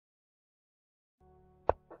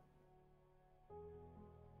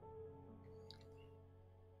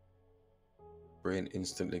brain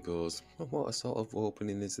instantly goes, well, what sort of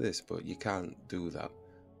opening is this? But you can't do that.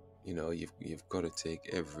 You know, you've got to take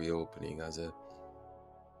every opening as a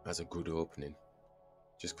good opening.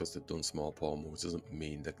 Just because they've done small pawn moves doesn't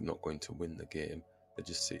mean they're not going to win the game. They're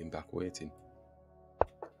just sitting back waiting.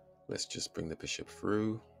 Let's just bring the bishop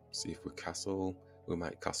through, see if we castle. We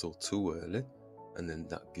might castle too early, and then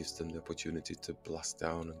that gives them the opportunity to blast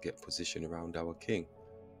down and get position around our king.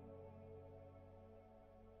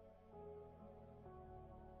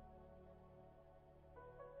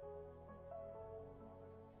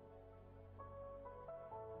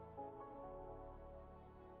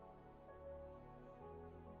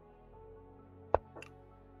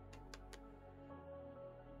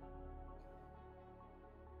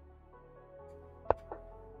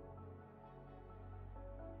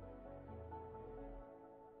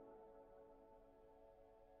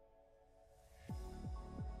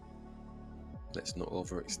 Let's not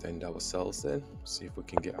overextend ourselves then. See if we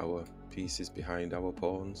can get our pieces behind our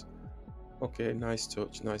pawns. Okay, nice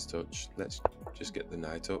touch, nice touch. Let's just get the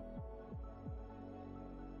knight up.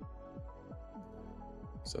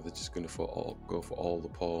 So they're just going to go for all the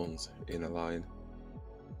pawns in a line.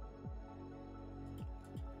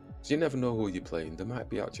 So you never know who you're playing. They might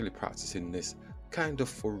be actually practicing this kind of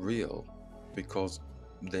for real because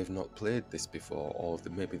they've not played this before, or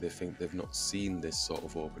maybe they think they've not seen this sort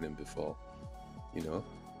of opening before. You know,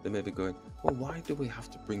 they may be going, well, why do we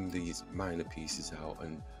have to bring these minor pieces out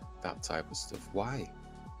and that type of stuff? Why?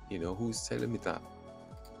 You know, who's telling me that?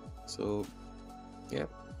 So, yeah,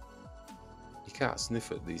 you can't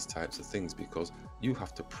sniff at these types of things because you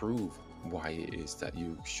have to prove why it is that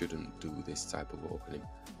you shouldn't do this type of opening.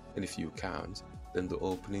 And if you can't, then the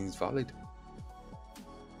opening is valid.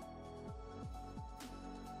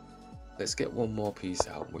 Let's get one more piece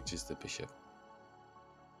out, which is the bishop.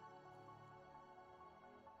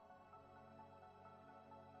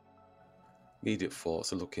 Immediate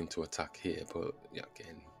thoughts are looking to attack here, but yeah,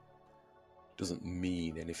 again, doesn't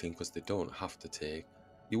mean anything because they don't have to take.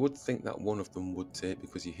 You would think that one of them would take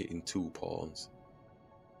because you're hitting two pawns.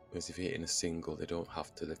 Whereas if you're hitting a single, they don't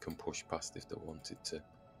have to. They can push past if they wanted to.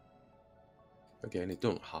 Again, it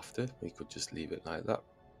don't have to. We could just leave it like that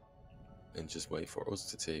and just wait for us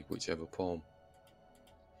to take whichever pawn.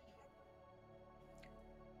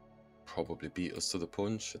 Probably beat us to the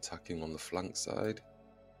punch, attacking on the flank side.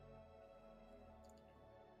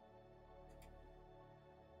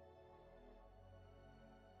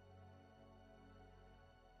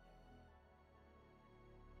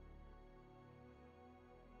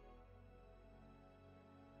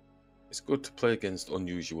 It's good to play against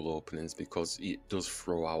unusual openings because it does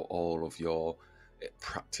throw out all of your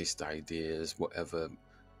practiced ideas, whatever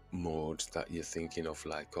mode that you're thinking of,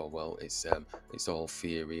 like, oh well, it's all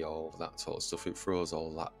theory, all that sort of stuff. It throws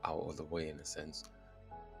all that out of the way in a sense.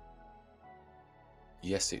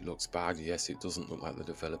 Yes, it looks bad. Yes, it doesn't look like they're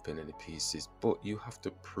developing any pieces, but you have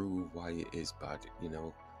to prove why it is bad, you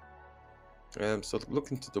know. So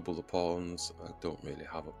looking to double the pawns, I don't really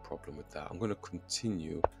have a problem with that. I'm going to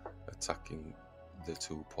continue attacking the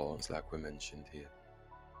two pawns like we mentioned here.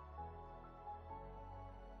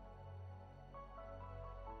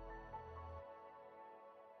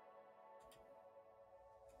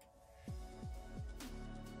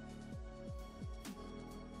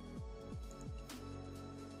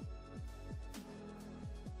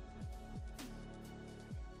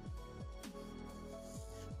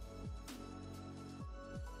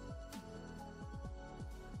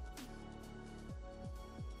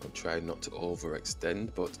 I'm trying not to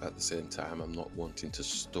overextend, but at the same time I'm not wanting to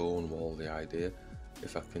stonewall the idea.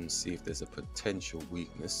 If I can see if there's a potential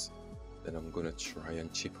weakness, then I'm going to try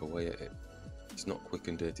and chip away at it. It's not quick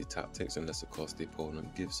and dirty tactics unless of course the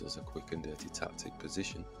opponent gives us a quick and dirty tactic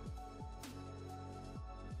position.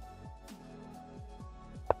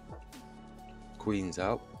 Queen's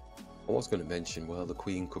out. I was going to mention, well, the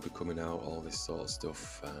queen could be coming out, all this sort of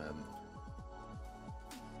stuff.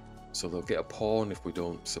 So they'll get a pawn if we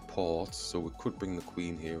don't support, so we could bring the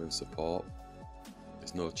queen here and support.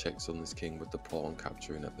 There's no checks on this king with the pawn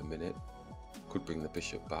capturing at the minute. Could bring the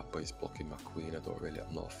bishop back, but it's blocking my queen.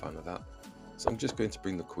 I'm not a fan of that. So I'm just going to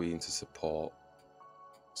bring the queen to support,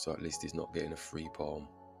 so at least he's not getting a free pawn.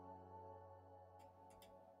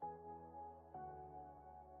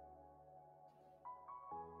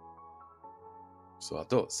 So I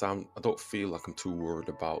don't feel like I'm too worried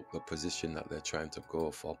about the position that they're trying to go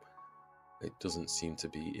for. It doesn't seem to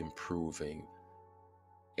be improving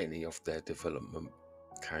any of their development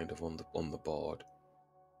kind of on the board.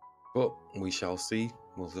 But we shall see.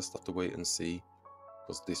 We'll just have to wait and see,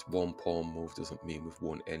 because this one pawn move doesn't mean we've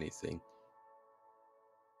won anything.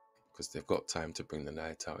 because they've got time to bring the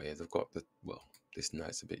knight out here. They've got the, well, this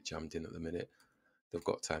knight's a bit jammed in at the minute. They've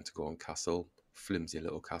got time to go on castle, flimsy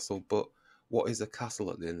little castle. But what is a castle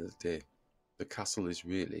at the end of the day? The castle is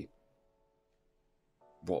really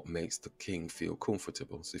what makes the king feel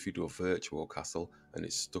comfortable. So if you do a virtual castle and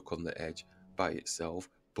it's stuck on the edge by itself,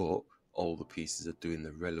 but all the pieces are doing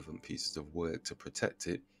the relevant pieces of work to protect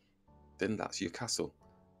it, then that's your castle.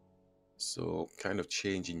 So kind of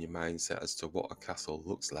changing your mindset as to what a castle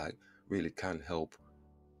looks like really can help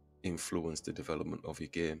influence the development of your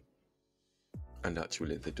game and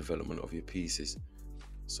actually the development of your pieces.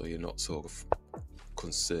 So you're not sort of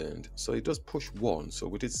concerned. So he does push one. So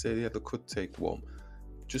we did say the other could take one.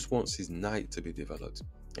 Just wants his knight to be developed.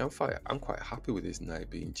 I'm quite happy with his knight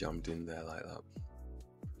being jammed in there like that.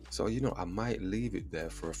 So, you know, I might leave it there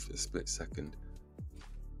for a split second.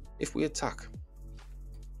 If we attack,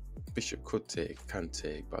 bishop could take, can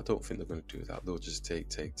take, but I don't think they're going to do that. They'll just take.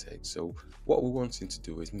 So what we're wanting to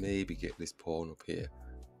do is maybe get this pawn up here.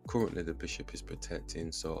 Currently the bishop is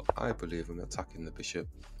protecting, so I believe I'm attacking the bishop,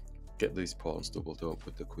 get these pawns doubled up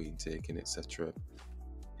with the queen taking, etc.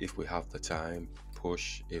 If we have the time,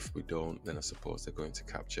 push. If we don't, then I suppose they're going to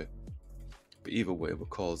capture. But either way, we're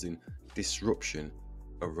causing disruption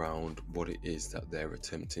around what it is that they're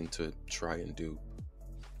attempting to try and do.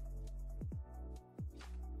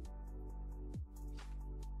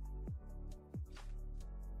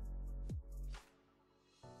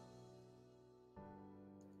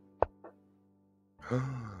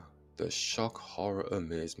 The shock, horror,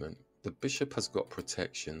 amazement. The bishop has got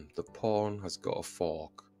protection. The pawn has got a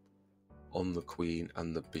fork on the queen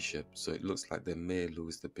and the bishop. So it looks like they may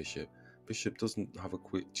lose the bishop. Bishop doesn't have a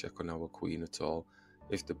quick check on our queen at all.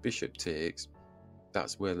 If the bishop takes,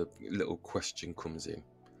 that's where the little question comes in.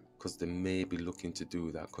 Because they may be looking to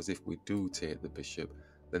do that. Because if we do take the bishop,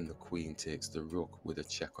 then the queen takes the rook with a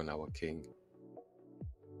check on our king.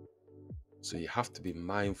 So you have to be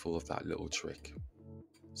mindful of that little trick.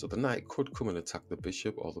 So the knight could come and attack the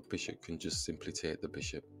bishop, or the bishop can just simply take the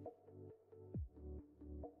bishop.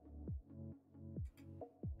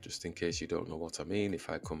 Just in case you don't know what I mean, if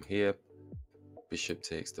I come here, bishop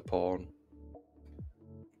takes the pawn,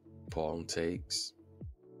 pawn takes,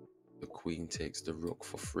 the queen takes the rook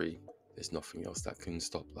for free. There's nothing else that can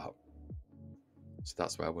stop that. So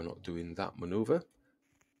that's why we're not doing that maneuver.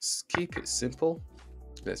 Keep it simple.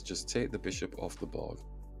 Let's just take the bishop off the board.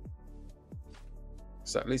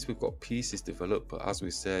 So at least we've got pieces developed, but as we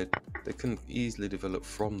said, they can easily develop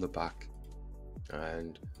from the back.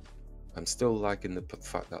 And I'm still liking the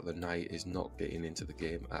fact that the knight is not getting into the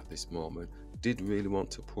game at this moment. Did really want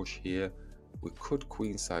to push here. We could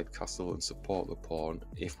queenside castle and support the pawn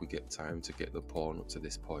if we get time to get the pawn up to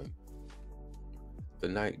this point. The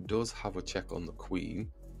knight does have a check on the queen,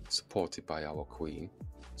 supported by our queen.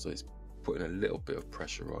 So it's putting a little bit of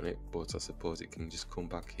pressure on it, but I suppose it can just come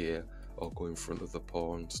back here or go in front of the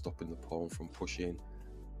pawn, stopping the pawn from pushing.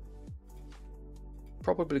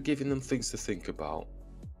 Probably giving them things to think about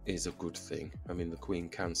is a good thing. I mean, the queen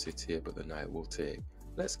can sit here, but the knight will take.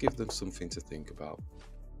 Let's give them something to think about.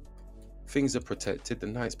 Things are protected, the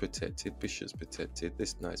knight's protected, bishop's protected,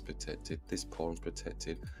 this knight's protected, this pawn's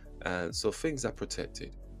protected, and so things are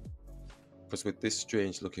protected. Because with this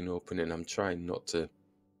strange looking opening, I'm trying not to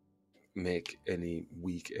make any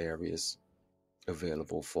weak areas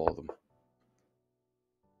available for them.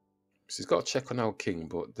 So he's got a check on our king,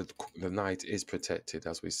 but the knight is protected,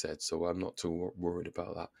 as we said, so I'm not too worried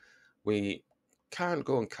about that. We can't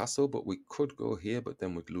go on castle, but we could go here, but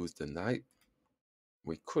then we'd lose the knight.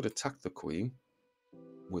 We could attack the queen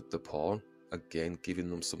with the pawn, again giving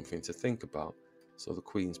them something to think about. So the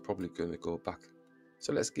queen's probably going to go back.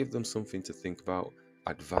 So let's give them something to think about,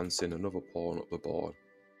 advancing another pawn up the board.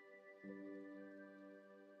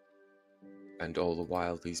 And all the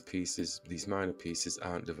while these pieces, these minor pieces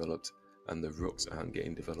aren't developed, and the rooks aren't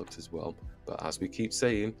getting developed as well. But as we keep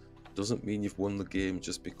saying, doesn't mean you've won the game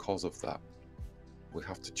just because of that. We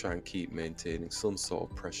have to try and keep maintaining some sort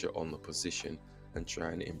of pressure on the position and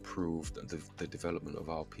try and improve the development of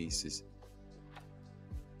our pieces.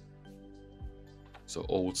 So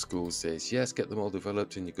old school says, yes, get them all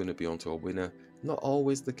developed and you're going to be onto a winner. Not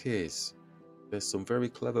always the case. There's some very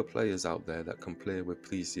clever players out there that can play with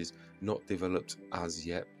pieces not developed as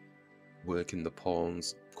yet, working the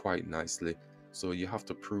pawns quite nicely. So you have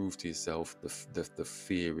to prove to yourself the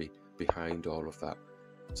theory behind all of that.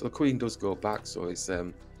 So the queen does go back, so it's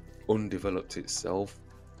undeveloped itself.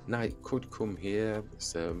 Knight could come here,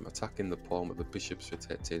 it's attacking the pawn, but the bishop's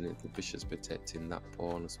protecting it. The bishop's protecting that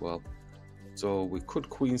pawn as well. So we could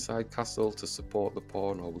queenside castle to support the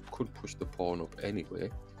pawn, or we could push the pawn up anyway.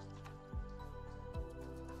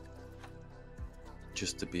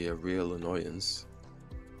 just to be a real annoyance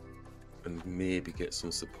and maybe get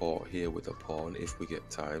some support here with a pawn if we get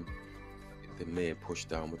time. They may push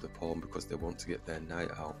down with the pawn because they want to get their knight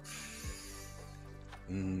out.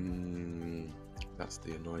 That's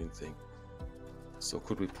the annoying thing. So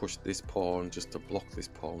could we push this pawn just to block this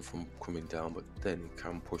pawn from coming down, but then we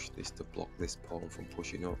can push this to block this pawn from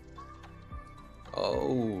pushing up.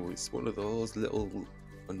 Oh, it's one of those little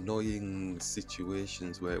annoying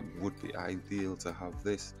situations where it would be ideal to have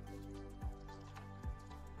this.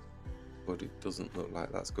 But it doesn't look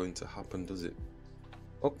like that's going to happen, does it?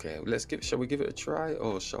 Okay, shall we give it a try,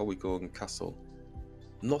 or shall we go and castle?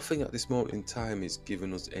 Nothing at this moment in time is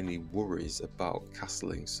giving us any worries about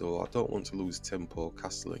castling, so I don't want to lose tempo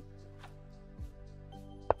castling.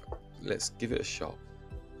 Let's give it a shot.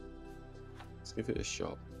 Let's give it a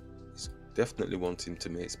shot. He's definitely wanting to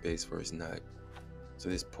make space for his knight, so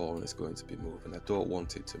this pawn is going to be moving. I don't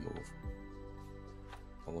want it to move.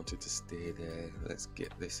 I want it to stay there. Let's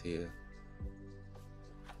get this here.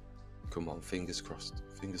 Come on, fingers crossed.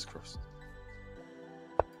 Fingers crossed.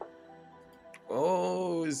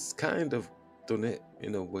 Oh, it's kind of done it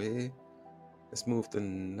in a way. Let's move the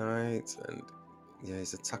knight, and yeah,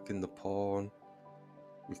 he's attacking the pawn.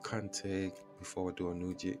 We can take, before I do a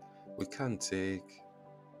nuji, we can take.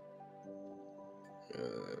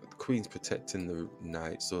 The queen's protecting the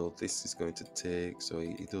knight, so this is going to take, so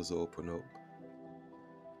he does open up.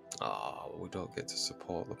 Oh, we don't get to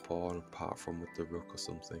support the pawn apart from with the rook or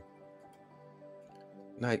something.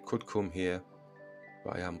 Knight could come here,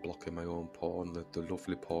 but I am blocking my own pawn, the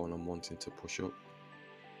lovely pawn I'm wanting to push up.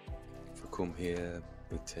 If I come here,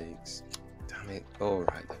 it takes. Damn it.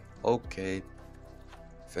 Alright then. Okay.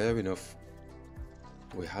 Fair enough.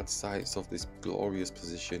 We had sights of this glorious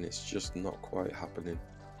position, it's just not quite happening.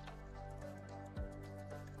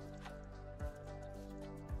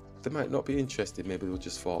 They might not be interested, maybe they'll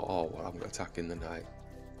just thought, oh well, I'm attacking the knight,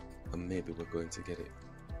 and maybe we're going to get it.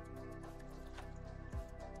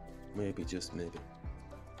 Maybe, just maybe.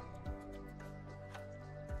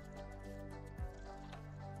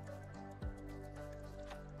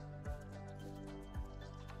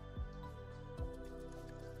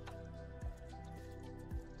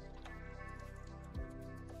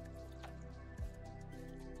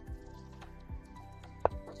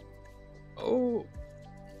 Oh,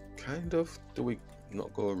 kind of. Do we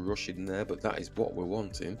not go rushing there? But that is what we're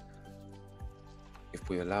wanting. If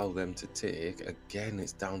we allow them to take, again,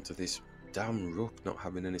 it's down to this damn rook not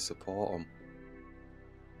having any support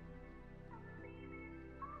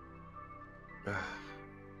on.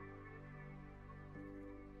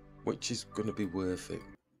 Which is going to be worth it.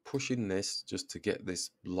 Pushing this just to get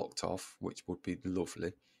this locked off, which would be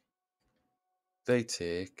lovely. They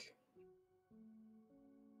take.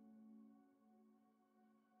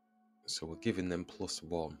 So we're giving them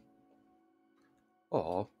 +1.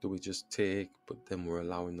 Or do we just take, but then we're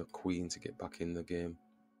allowing the queen to get back in the game?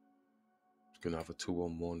 It's going to have a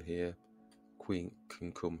 2-on-1 here. Queen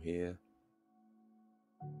can come here.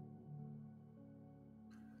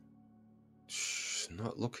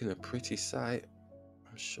 Not looking a pretty sight.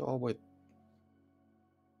 I'm sure we're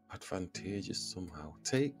advantageous somehow.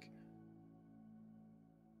 Take.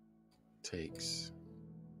 Takes.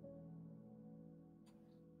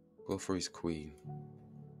 Go for his queen.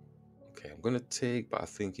 Okay, I'm going to take, but I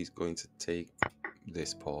think he's going to take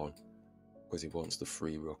this pawn because he wants the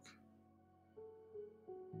free rook.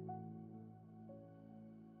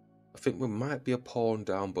 I think we might be a pawn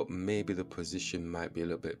down, but maybe the position might be a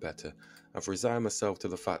little bit better. I've resigned myself to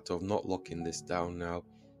the fact of not locking this down now.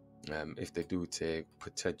 If they do take,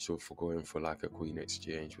 potential for going for like a queen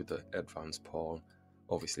exchange with the advanced pawn.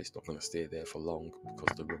 Obviously, it's not going to stay there for long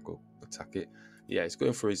because the rook will attack it. Yeah, it's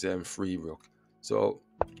going for his free rook. So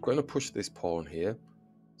I'm going to push this pawn here.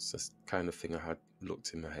 It's the kind of thing I had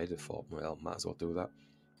looked in my head. I thought, well, might as well do that.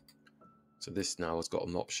 So this now has got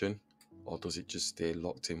an option. Or does it just stay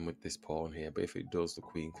locked in with this pawn here? But if it does, the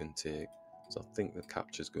queen can take. So I think the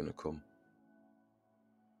capture's going to come.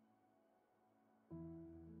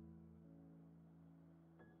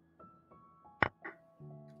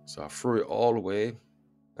 So I threw it all away.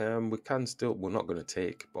 We can still, we're not going to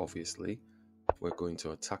take, obviously. We're going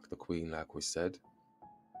to attack the queen like we said.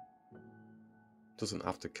 Doesn't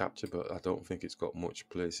have to capture, but I don't think it's got much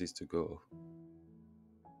places to go.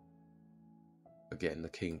 Again, the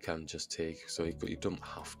king can just take, so he doesn't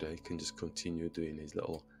have to. He can just continue doing his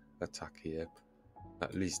little attack here.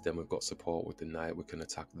 At least then we've got support with the knight. We can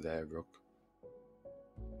attack their rook.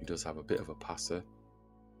 He does have a bit of a passer.